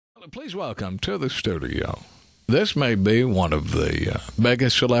Please welcome to the studio. This may be one of the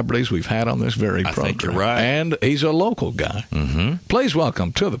biggest celebrities we've had on this very program. I think you're right. And he's a local guy. Mm-hmm. Please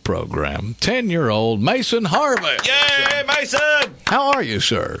welcome to the program 10-year-old Mason Harville. Yay, Mason! How are you,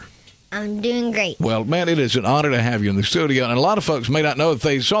 sir? I'm doing great. Well, man, it is an honor to have you in the studio. And a lot of folks may not know that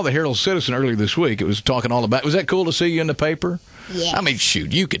they saw the Herald Citizen earlier this week. It was talking all about, was that cool to see you in the paper? Yeah. I mean,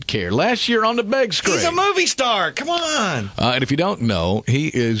 shoot, you could care. Last year on the big screen. He's a movie star. Come on. And if you don't know, he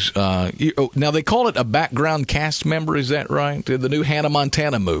is, now they call it a background cast member, is that right? The new Hannah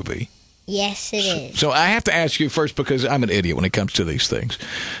Montana movie. Yes, it is. So I have to ask you first, because I'm an idiot when it comes to these things.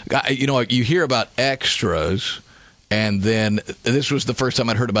 You know, you hear about extras, and then this was the first time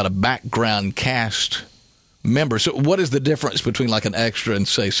I'd heard about a background cast member. So what is the difference between like an extra and,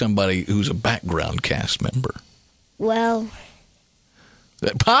 say, somebody who's a background cast member? Well,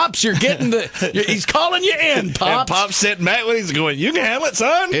 Pops, you're getting he's calling you in, Pops. And Pop's sitting back with he's going, you can handle it,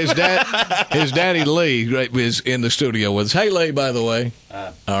 son. His daddy Lee is in the studio with us. Hey, Lee, by the way.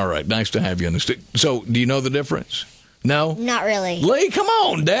 All right, nice to have you in the studio. So, do you know the difference? No? not really. Lee, come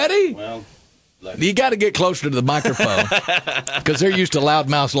on, Daddy. Well, You got to get closer to the microphone because they're used to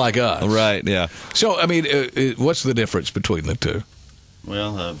loudmouths like us. right, yeah. So, I mean, what's the difference between the two?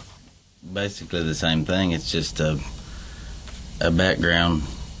 Well, basically the same thing. It's just a background.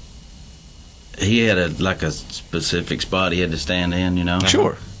 He had a specific spot he had to stand in, you know.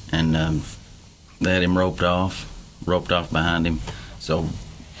 Sure. And they had him roped off behind him. So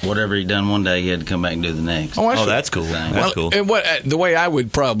whatever he done one day, he had to come back and do the next. Oh, I see. That's cool. Same. That's cool. And the way I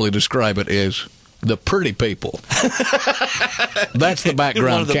would probably describe it is the pretty people. That's the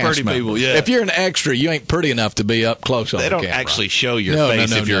background One of the cast pretty member. people, yeah. If you're an extra, you ain't pretty enough to be up close on They the don't camera. actually show your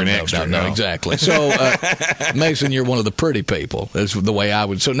face if you're an extra. No, exactly. So, Mason, you're one of the pretty people. That's the way I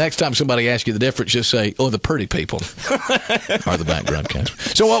would. So next time somebody asks you the difference, just say, the pretty people are the background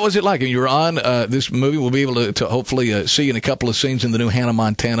cast. So what was it like? You were on this movie. We'll be able to hopefully see you in a couple of scenes in the new Hannah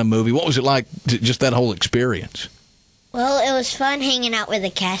Montana movie. What was it like, just that whole experience? Well, it was fun hanging out with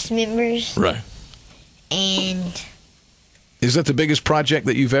the cast members. Right. And Is that the biggest project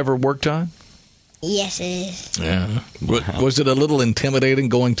that you've ever worked on? yes, it is. Yeah. Was it a little intimidating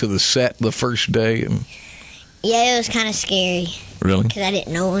going to the set the first day? Yeah, it was kind of scary Really? because I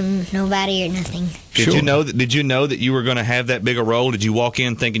didn't know nobody or nothing. Sure. Did you know that you were going to have that big a role? Did you walk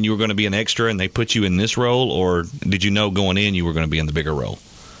in thinking you were going to be an extra and they put you in this role, or did you know going in you were going to be in the bigger role?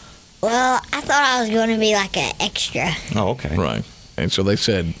 Well, I thought I was going to be like an extra. Oh, okay. Right. And so they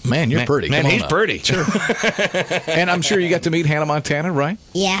said, man, you're pretty. Man, Come on he's up." pretty. Sure. And I'm sure you got to meet Hannah Montana, right?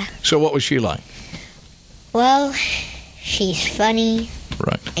 Yeah. So what was she like? Well, she's funny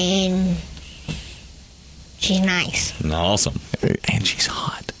Right. and she's nice. Awesome. And she's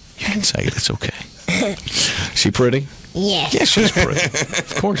hot. You can say it. It's okay. She pretty? Yes. Yes, she's pretty.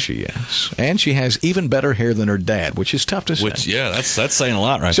 Of course she is. And she has even better hair than her dad, which is tough to say. Which, yeah, that's saying a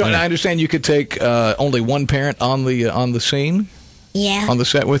lot right So there. I understand you could take only one parent on the scene, Yeah. on the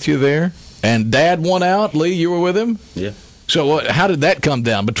set with you there, and Dad won out. Lee, you were with him. Yeah. So how did that come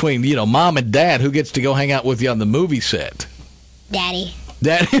down between Mom and Dad? Who gets to go hang out with you on the movie set? Daddy.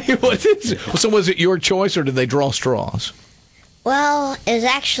 Dad. So was it your choice, or did they draw straws? Well, it was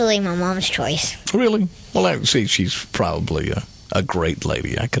actually my mom's choice. Really? Well, I see. She's probably a great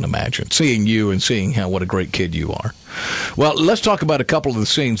lady, I can imagine. Seeing you and seeing what a great kid you are. Well, let's talk about a couple of the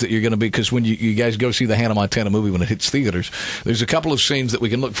scenes that you're going to be, because when you guys go see the Hannah Montana movie when it hits theaters, there's a couple of scenes that we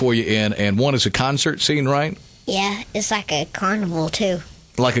can look for you in, and one is a concert scene, right? Yeah, it's like a carnival, too.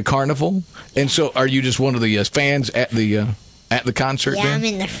 Like a carnival? And so are you just one of the fans at the concert Yeah, then? I'm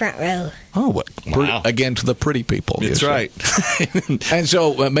in the front row. Oh, what? Wow. Again, to the pretty people. That's Yes, right. And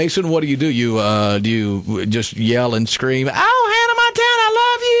so, Mason, what do? You do you just yell and scream, "Oh, Hannah Montana,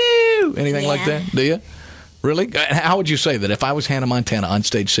 I love you"? Anything like Yeah. that? Do you? Really? How would you say that if I was Hannah Montana on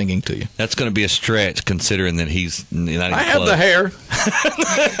stage singing to you? That's going to be a stretch considering that he's not even I have close. the hair.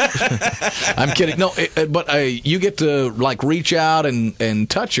 I'm kidding. No, but you get to like reach out and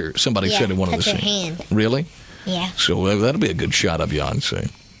touch her. Somebody Yeah, said in one of the touch her scenes. hand. Really? Yeah. So that'll be a good shot of you on scene.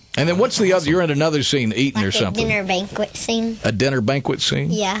 And then what's the other? You're in another scene eating Like or a something. dinner banquet scene. A dinner banquet scene?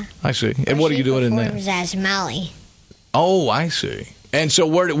 Yeah. I see. And what are you doing in there? Performs as Molly. Oh, I see. And so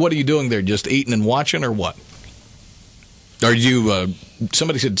what are you doing there? Just eating and watching, or what? Are you,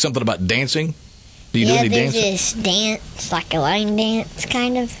 somebody said something about dancing? Do you do any there's dancing? this dance, like a line dance,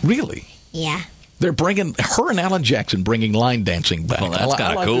 kind of. Really? Yeah. They're bringing, her and Alan Jackson bringing line dancing back. Well, that's I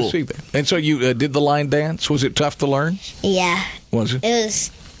kinda like cool. to see that. And so you did the line dance. Was it tough to learn? Yeah. Was it? It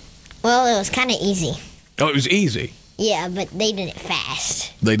was kind of easy. Oh, it was easy. Yeah, but they did it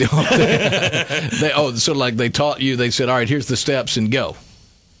fast. They do. So like they taught you, they said, all right, here's the steps and go.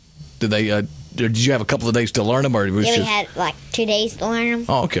 Did they? Did you have a couple of days to learn them, or was Yeah, we just? had like 2 days to learn them.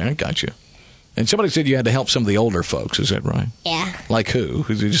 Oh, okay, I got you. And somebody said you had to help some of the older folks. Is that right? Yeah. Like who?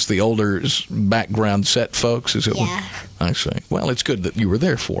 Is it just the older background set folks? Is it? Yeah. I see. Well, it's good that you were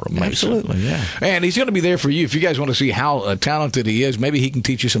there for him. Mason. Absolutely, yeah. And he's going to be there for you. If you guys want to see how talented he is, maybe he can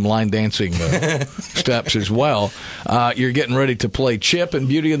teach you some line dancing steps as well. You're getting ready to play Chip in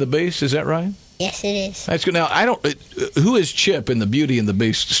Beauty and the Beast. Is that right? Yes, it is. That's good. Now, I don't. Who is Chip in the Beauty and the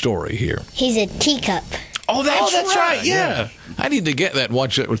Beast story here? He's a teacup. Oh, that's right, yeah. I need to get that and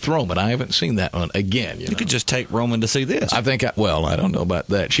watch that with Roman. I haven't seen that one again. You could just take Roman to see this. I think, I don't know about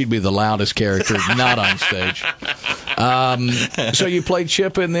that. She'd be the loudest character not on stage. So you played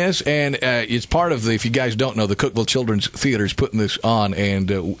Chip in this, and it's part of if you guys don't know, the Cookeville Children's Theater is putting this on, and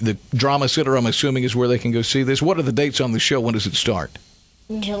the Drama Center, I'm assuming, is where they can go see this. What are the dates on the show? When does it start?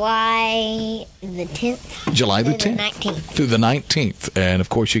 July the 10th. July the through 10th. 19th. Through the 19th. And, of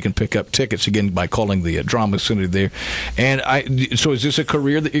course, you can pick up tickets, again, by calling the Drama Center there. And so is this a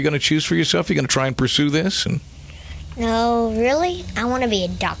career that you're going to choose for yourself? You're going to try and pursue this? And No, really? I want to be a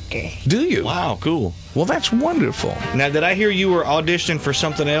doctor. do you? Wow, cool. Well, that's wonderful. Now, did I hear you were auditioning for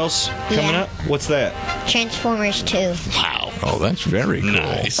something else coming Yeah. up? What's that? Transformers 2. Wow. Oh, that's very cool.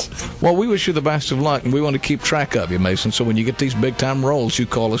 Nice. Well, we wish you the best of luck, and we want to keep track of you, Mason. So when you get these big-time roles, you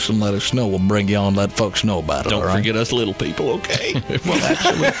call us and let us know. We'll bring you on and let folks know about it, Don't all right? forget us little people, okay? Well,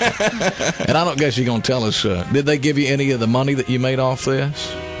 absolutely. And I don't guess you're going to tell us, did they give you any of the money that you made off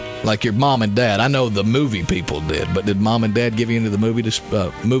this? Like your mom and dad. I know the movie people did, but did mom and dad give you any of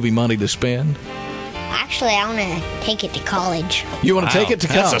the movie money to spend? Actually, I want to take it to college. You want to take it to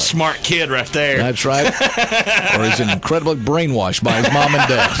college? That's a smart kid right there. That's right. Or he's incredibly brainwashed by his mom and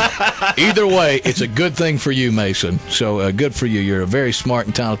dad. Either way, it's a good thing for you, Mason. So good for you. You're a very smart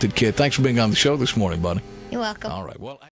and talented kid. Thanks for being on the show this morning, buddy. You're welcome. All right. Well.